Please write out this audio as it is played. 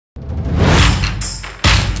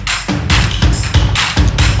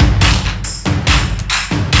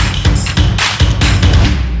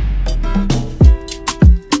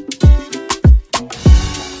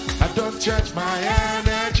recharge my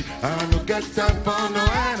energy. I no get time for no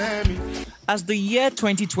enemy. As the year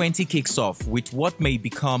 2020 kicks off with what may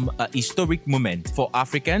become a historic moment for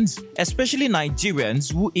Africans, especially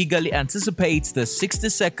Nigerians who eagerly anticipate the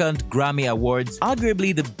 62nd Grammy Awards,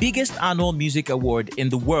 arguably the biggest annual music award in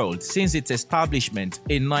the world since its establishment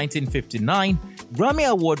in 1959, Grammy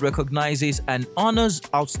Award recognizes and honors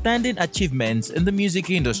outstanding achievements in the music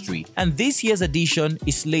industry, and this year's edition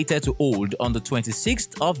is slated to hold on the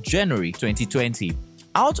 26th of January 2020.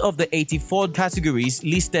 Out of the 84 categories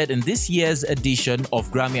listed in this year's edition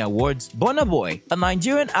of Grammy Awards, Burna Boy, a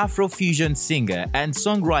Nigerian Afrofusion singer and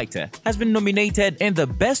songwriter, has been nominated in the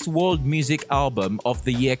Best World Music Album of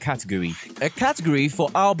the Year category, a category for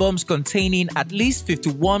albums containing at least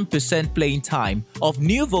 51% playing time of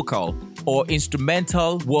new vocal or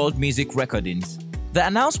instrumental world music recordings. The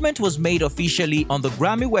announcement was made officially on the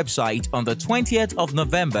Grammy website on the 20th of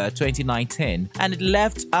November 2019, and it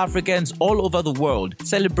left Africans all over the world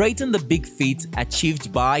celebrating the big feat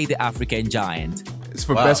achieved by the African giant. It's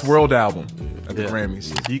for Best World Album at the Grammys.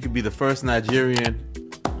 So you could be the first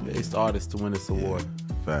Nigerian-based artist to win this award.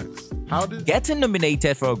 Facts. Getting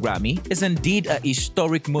nominated for a Grammy is indeed a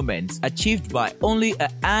historic moment achieved by only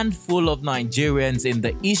a handful of Nigerians in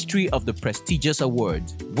the history of the prestigious award.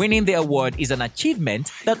 Winning the award is an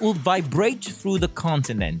achievement that will vibrate through the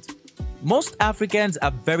continent. Most Africans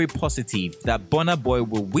are very positive that Burna Boy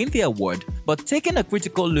will win the award, but taking a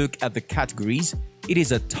critical look at the categories, it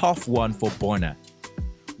is a tough one for Burna.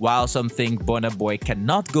 While some think Burna Boy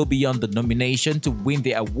cannot go beyond the nomination to win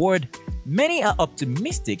the award, many are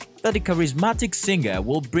optimistic that the charismatic singer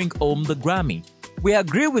will bring home the Grammy. We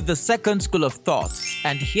agree with the second school of thought,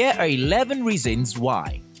 and here are 11 reasons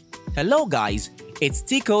why. Hello guys, it's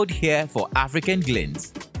T-Code here for African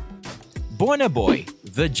Glitz. Burna Boy,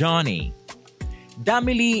 The Journey.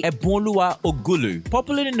 Damili Ebonluwa Ogulu,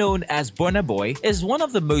 popularly known as Burna Boy, is one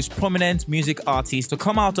of the most prominent music artists to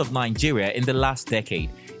come out of Nigeria in the last decade.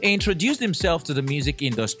 He introduced himself to the music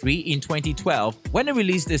industry in 2012 when he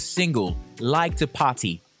released his single, Like to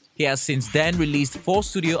Party. He has since then released 4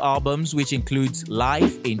 studio albums, which includes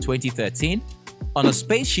Live in 2013, On a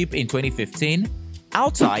Spaceship in 2015,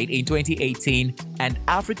 Outside in 2018, and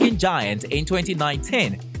African Giant in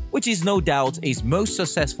 2019, which is no doubt his most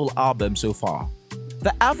successful album so far.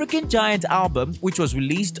 The African Giant album, which was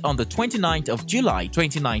released on the 29th of July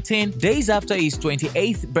 2019, days after his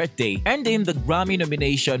 28th birthday, earned him the Grammy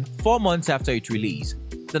nomination 4 months after its release.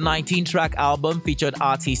 The 19-track album featured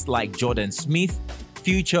artists like Jordan Smith,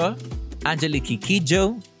 Future, Angelique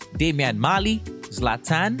Kidjo, Damian Marley,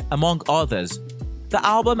 Zlatan, among others. The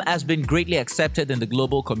album has been greatly accepted in the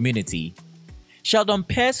global community. Sheldon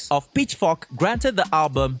Pearce of Pitchfork granted the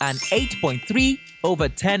album an 8.3 over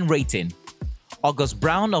 10 rating. August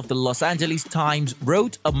Brown of the Los Angeles Times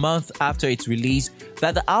wrote a month after its release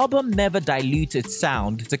that the album never dilutes its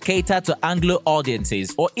sound to cater to Anglo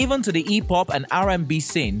audiences or even to the hip-hop and R&B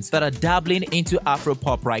scenes that are dabbling into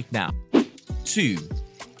Afropop right now. 2.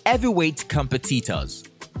 Heavyweight competitors.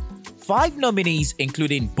 5 nominees,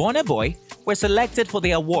 including Burna Boy, were selected for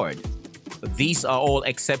the award. These are all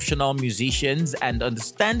exceptional musicians, and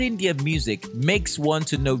understanding their music makes one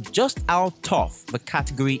to know just how tough the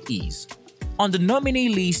category is. On the nominee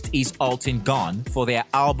list is Alton Gun for their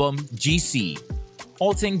album GC.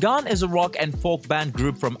 Alton Gun is a rock and folk band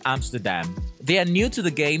group from Amsterdam. They are new to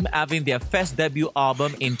the game, having their first debut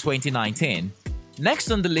album in 2019.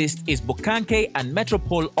 Next on the list is Bokanke and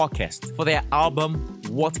Metropole Orchestra for their album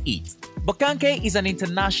What It. Bokanke is an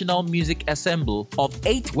international music ensemble of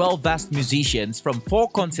 8 well-versed musicians from 4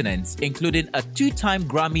 continents, including a 2-time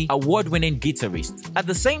Grammy award-winning guitarist. At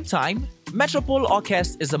the same time, Metropole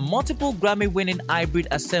Orchestra is a multiple Grammy-winning hybrid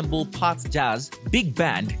ensemble part jazz big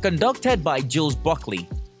band conducted by Jules Buckley.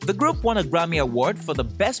 The group won a Grammy Award for the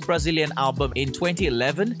Best Brazilian Album in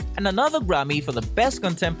 2011 and another Grammy for the Best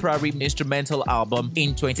Contemporary Instrumental Album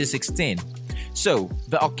in 2016. So,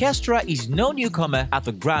 the orchestra is no newcomer at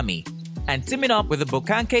the Grammy, and teaming up with the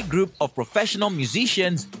Bokanke group of professional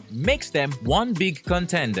musicians makes them one big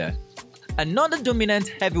contender. Another dominant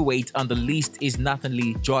heavyweight on the list is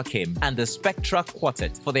Nathaniel Joachim and the Spectra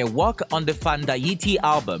Quartet for their work on the Fandayiti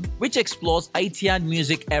album, which explores Haitian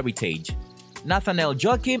music heritage. Nathaniel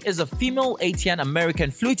Joachim is a female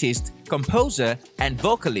Haitian-American flutist, composer, and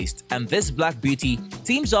vocalist, and this Black Beauty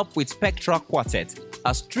teams up with Spectra Quartet,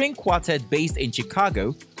 a string quartet based in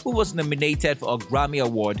Chicago who was nominated for a Grammy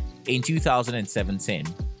Award in 2017.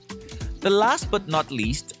 The last but not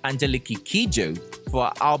least, Angelique Kidjo for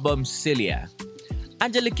her album Celia.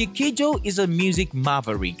 Angelique Kidjo is a music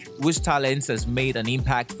maverick whose talents has made an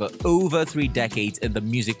impact for over 3 decades in the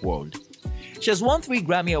music world. She has won 3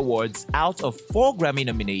 Grammy Awards out of 4 Grammy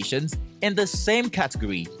nominations in the same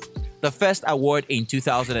category. The first award in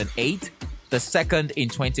 2008, the second in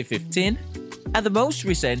 2015, and the most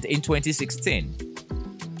recent in 2016.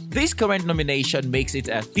 This current nomination makes it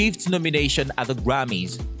her 5th nomination at the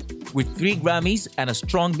Grammys. With 3 Grammys and a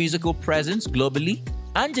strong musical presence globally,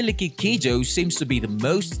 Angelique Kidjo seems to be the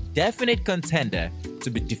most definite contender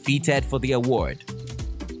to be defeated for the award.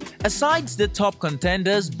 Aside the top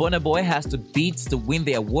contenders Burna Boy has to beat to win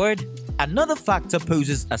the award, another factor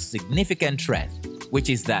poses a significant threat, which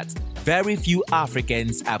is that very few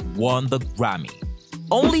Africans have won the Grammy.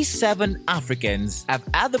 Only 7 Africans have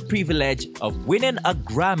had the privilege of winning a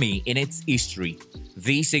Grammy in its history.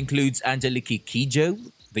 This includes Angelique Kidjo,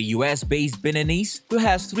 the US-based Beninese, who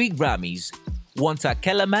has 3 Grammys, Wanta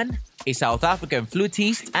Kellerman, a South African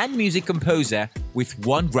flutist and music composer with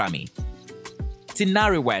 1 Grammy,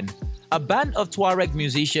 Tinariwen, a band of Tuareg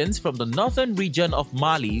musicians from the northern region of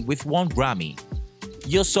Mali with 1 Grammy,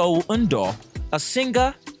 Youssou N'Dour, a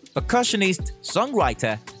singer, percussionist,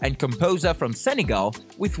 songwriter, and composer from Senegal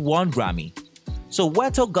with 1 Grammy,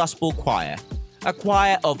 Soweto Gospel Choir, a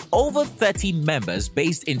choir of over 30 members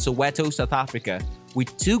based in Soweto, South Africa,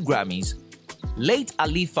 with 2 Grammys, late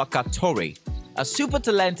Alifa Katore, a super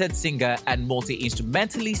talented singer and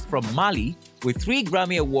multi-instrumentalist from Mali with 3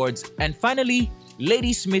 Grammy Awards, and finally,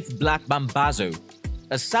 Ladysmith Black Mambazo,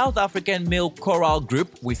 a South African male choral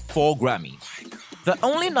group with 4 Grammys. The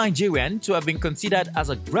only Nigerian to have been considered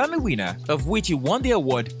as a Grammy winner, of which he won the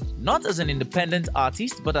award not as an independent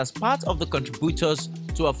artist but as part of the contributors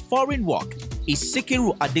to a foreign work, is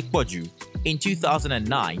Sikiru Adekpoju in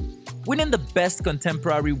 2009, winning the Best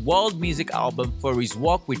Contemporary World Music Album for his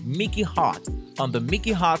work with Mickey Hart on the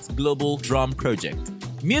Mickey Hart Global Drum Project.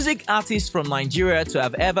 Music artists from Nigeria to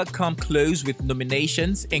have ever come close with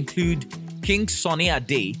nominations include King Sunny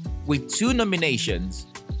Ade with 2 nominations,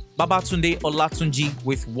 Babatunde Olatunji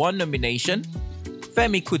with 1 nomination,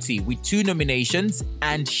 Femi Kuti with 2 nominations,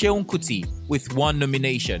 and Seun Kuti with 1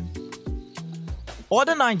 nomination.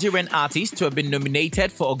 Other Nigerian artists to have been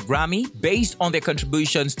nominated for a Grammy based on their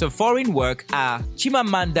contributions to foreign work are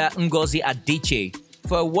Chimamanda Ngozi Adichie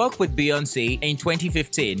for her work with Beyoncé in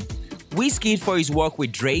 2015, Wizkid for his work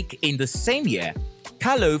with Drake in the same year,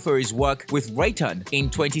 Kalo for his work with Rayton in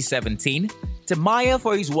 2017, Tamaya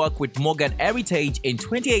for his work with Morgan Heritage in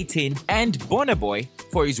 2018, and Burna Boy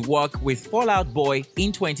for his work with Fall Out Boy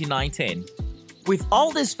in 2019. With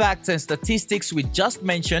all these facts and statistics we just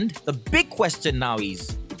mentioned, the big question now is,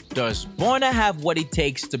 does Burna have what it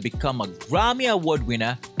takes to become a Grammy Award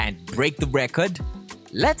winner and break the record?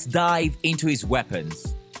 Let's dive into his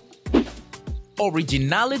weapons.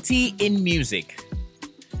 Originality in music.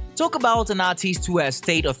 Talk about an artist who has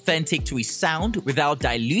stayed authentic to his sound without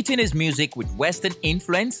diluting his music with Western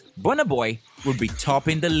influence. Burna Boy would be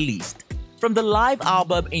topping the list. From the live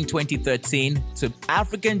album in 2013 to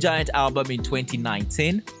African Giant album in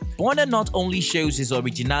 2019, Burna not only shows his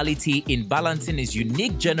originality in balancing his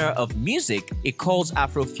unique genre of music he calls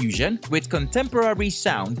Afrofusion with contemporary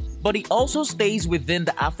sound, but he also stays within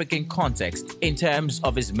the African context in terms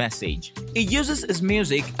of his message. He uses his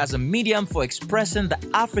music as a medium for expressing the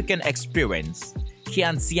African experience.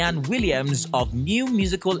 Kian Williams of New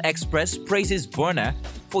Musical Express praises Burna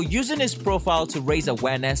for using his profile to raise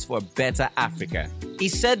awareness for a better Africa. He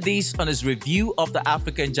said this on his review of the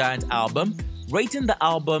African Giant album, rating the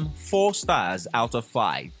album 4 stars out of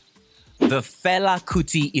 5. The Fela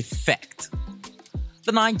Kuti Effect.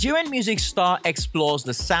 The Nigerian music star explores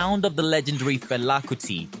the sound of the legendary Fela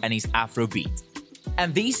Kuti and his Afrobeat,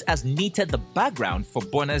 and this has knitted the background for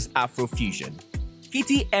Burna's Afrofusion.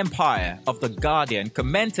 Kitty Empire of The Guardian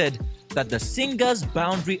commented that the singer's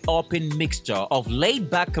boundary-open mixture of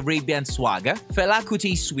laid-back Caribbean swagger, Fela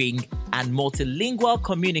Kuti swing, and multilingual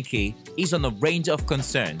communique is on a range of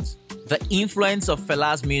concerns. The influence of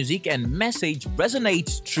Fela's music and message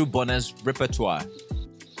resonates through Burna's repertoire.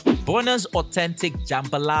 Burna's authentic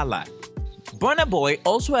jambalala. Burna Boy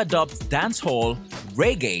also adopts dancehall,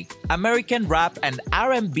 reggae, American rap, and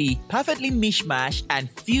R&B, perfectly mishmash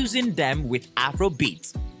and fusing them with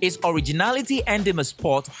Afrobeats. His originality earned him a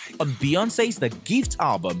spot on Beyoncé's The Gift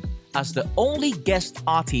album as the only guest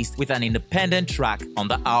artist with an independent track on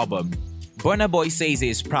the album. Burna Boy says he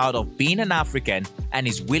is proud of being an African and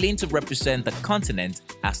is willing to represent the continent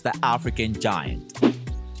as the African giant.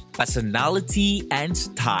 Personality and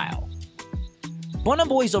style. Burna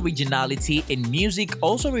Boy's originality in music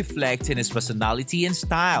also reflects in his personality and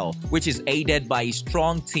style, which is aided by his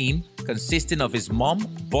strong team consisting of his mom,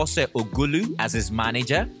 Bose Ogulu, as his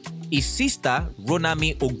manager, his sister,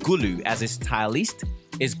 Ronami Ogulu, as his stylist,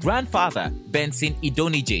 His grandfather, Benson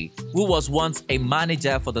Idonije, who was once a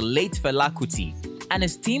manager for the late Fela Kuti, and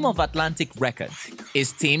his team of Atlantic Records.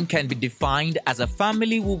 His team can be defined as a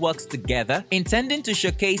family who works together, intending to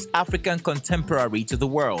showcase African contemporary to the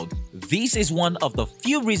world. This is one of the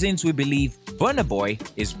few reasons we believe Burna Boy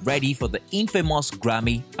is ready for the infamous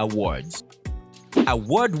Grammy Awards.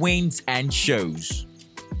 Award wins and shows.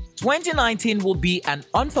 2019 will be an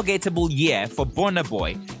unforgettable year for Burna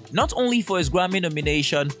Boy, not only for his Grammy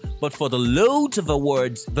nomination, but for the loads of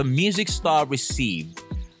awards the music star received.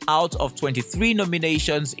 Out of 23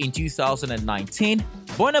 nominations in 2019,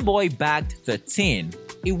 Burna Boy bagged 13.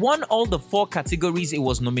 He won all the 4 categories he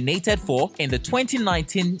was nominated for in the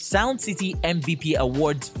 2019 Sound City MVP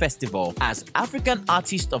Awards Festival as African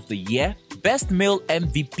Artist of the Year, Best Male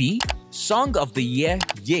MVP, Song of the Year,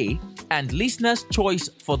 Yay, and Listener's Choice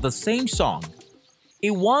for the same song. He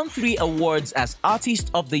won 3 awards as Artist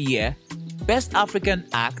of the Year, Best African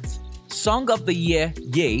Act, Song of the Year,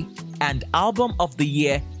 Yay, and Album of the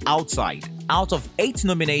Year, Outside, out of 8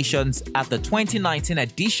 nominations at the 2019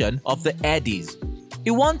 edition of the Eddies. He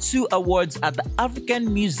won 2 awards at the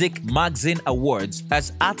African Music Magazine Awards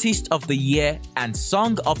as Artist of the Year and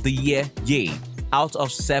Song of the Year, Yay, out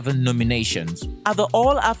of 7 nominations. At the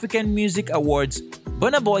All African Music Awards,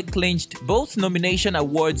 Burna Boy clinched both nomination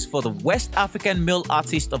awards for the West African Male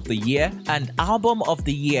Artist of the Year and Album of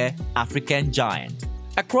the Year, African Giant.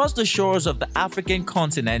 Across the shores of the African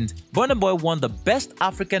continent, Burna Boy won the Best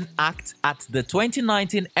African Act at the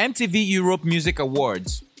 2019 MTV Europe Music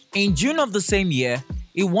Awards. In June of the same year,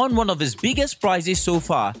 he won one of his biggest prizes so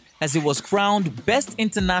far as he was crowned Best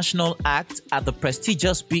International Act at the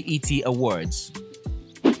prestigious BET Awards.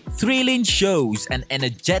 Thrilling shows and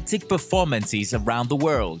energetic performances around the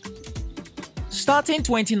world. Starting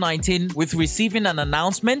 2019 with receiving an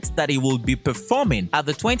announcement that he will be performing at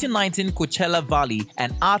the 2019 Coachella Valley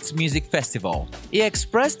and Arts Music Festival. He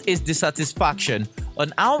expressed his dissatisfaction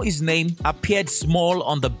on how his name appeared small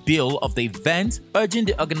on the bill of the event, urging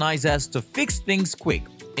the organizers to fix things quick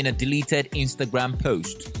in a deleted Instagram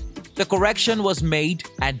post. The correction was made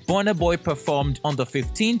and Burna Boy performed on the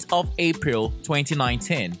 15th of April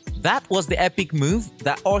 2019. That was the epic move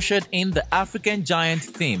that ushered in the African Giant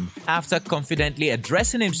theme after confidently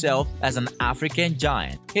addressing himself as an African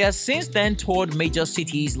giant. He has since then toured major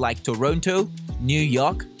cities like Toronto, New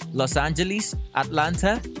York, Los Angeles,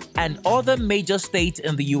 Atlanta, and other major states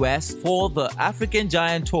in the US for the African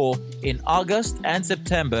Giant Tour in August and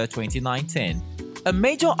September 2019. A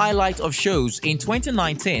major highlight of shows in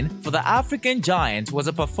 2019 for the African Giant was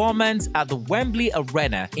a performance at the Wembley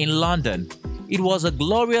Arena in London. It was a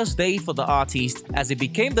glorious day for the artist as he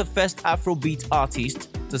became the first Afrobeat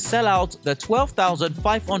artist to sell out the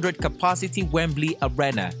 12,500 capacity Wembley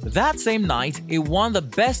Arena. That same night, he won the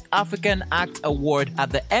Best African Act Award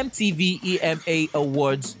at the MTV EMA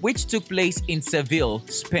Awards, which took place in Seville,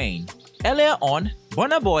 Spain. Earlier on,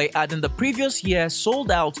 Burna Boy had in the previous year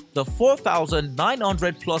sold out the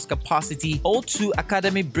 4,900 plus capacity O2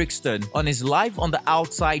 Academy Brixton on his Live on the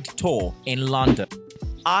Outside tour in London.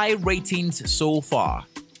 High ratings so far.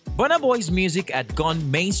 Burna Boy's music had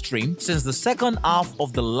gone mainstream since the second half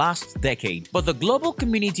of the last decade, but the global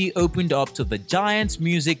community opened up to the Giant's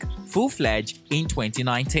music full-fledged in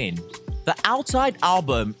 2019. The Outside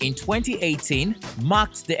album in 2018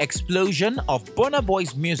 marked the explosion of Burna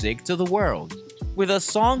Boy's music to the world. With a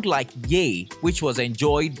song like Yay, which was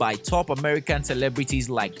enjoyed by top American celebrities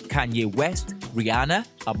like Kanye West, Rihanna,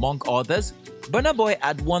 among others, Burna Boy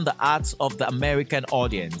had won the hearts of the American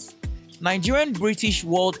audience. Nigerian British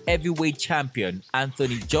World Heavyweight Champion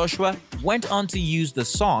Anthony Joshua went on to use the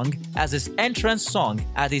song as his entrance song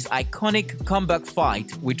at his iconic comeback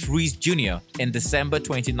fight with Reese Jr. in December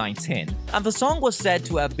 2019. And the song was said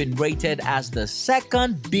to have been rated as the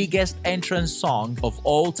second biggest entrance song of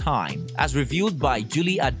all time, as revealed by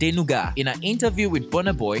Julie Adenuga in an interview with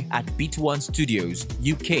Burna Boy at Beat One Studios,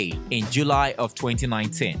 UK in July of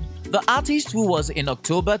 2019. The artist, who was in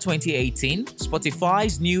October 2018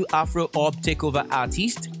 Spotify's new Afro-Pop takeover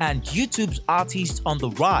artist and YouTube's artist on the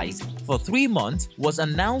rise for 3 months, was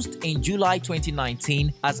announced in July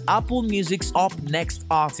 2019 as Apple Music's Up Next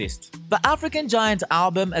artist. The African Giant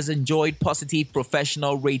album has enjoyed positive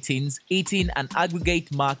professional ratings, hitting an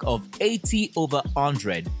aggregate mark of 80 over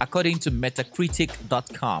 100, according to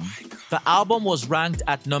Metacritic.com. The album was ranked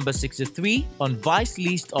at number 63 on Vice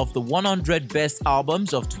list of the 100 best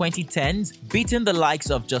albums of 2010s, beating the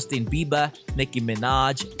likes of Justin Bieber, Nicki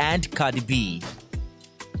Minaj, and Cardi B.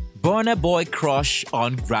 Burna Boy crush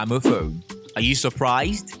on gramophone. Are you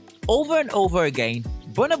surprised? Over and over again,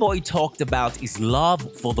 Burna Boy talked about his love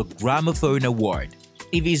for the Gramophone Award.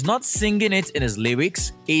 If he's not singing it in his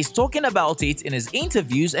lyrics, he's talking about it in his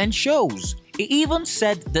interviews and shows. He even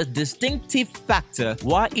said the distinctive factor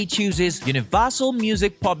why he chooses Universal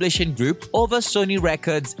Music Publishing Group over Sony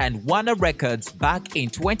Records and Warner Records back in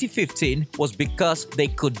 2015 was because they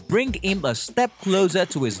could bring him a step closer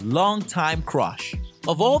to his longtime crush.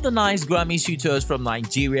 Of all the nice Grammy suitors from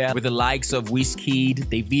Nigeria, with the likes of Wizkid,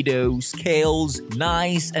 Davido, Scales,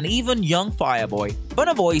 Nice, and even young Fireboy,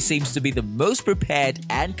 Burna Boy seems to be the most prepared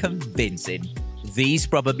and convincing. This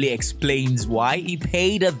probably explains why he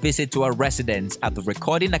paid a visit to a residence at the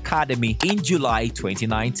Recording Academy in July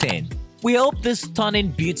 2019. We hope this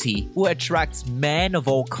stunning beauty, who attracts men of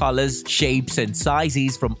all colors, shapes, and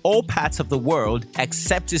sizes from all parts of the world,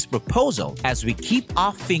 accepts his proposal as we keep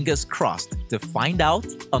our fingers crossed to find out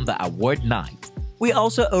on the award night. We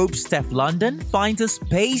also hope Steph London finds a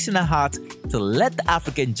space in her heart to let the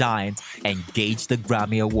African giant engage the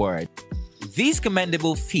Grammy Award. These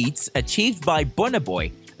commendable feats achieved by Burna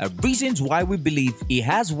Boy are reasons why we believe he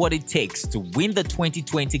has what it takes to win the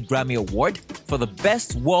 2020 Grammy Award for the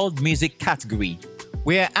Best World Music category.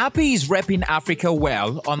 We're happy he's repping Africa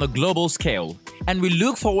well on a global scale, and we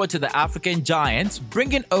look forward to the African giant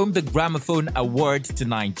bringing home the Gramophone Award to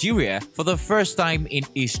Nigeria for the first time in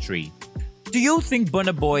history. Do you think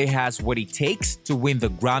Burna Boy has what it takes to win the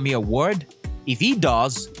Grammy Award? If he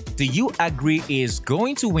does, do you agree he is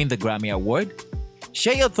going to win the Grammy Award?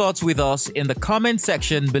 Share your thoughts with us in the comment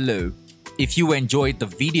section below. If you enjoyed the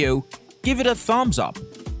video, give it a thumbs up.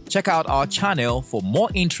 Check out our channel for more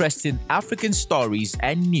interesting African stories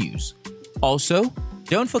and news. Also,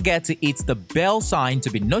 don't forget to hit the bell sign to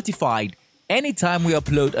be notified anytime we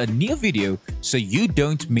upload a new video so you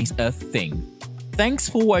don't miss a thing. Thanks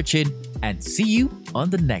for watching and see you on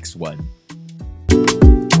the next one.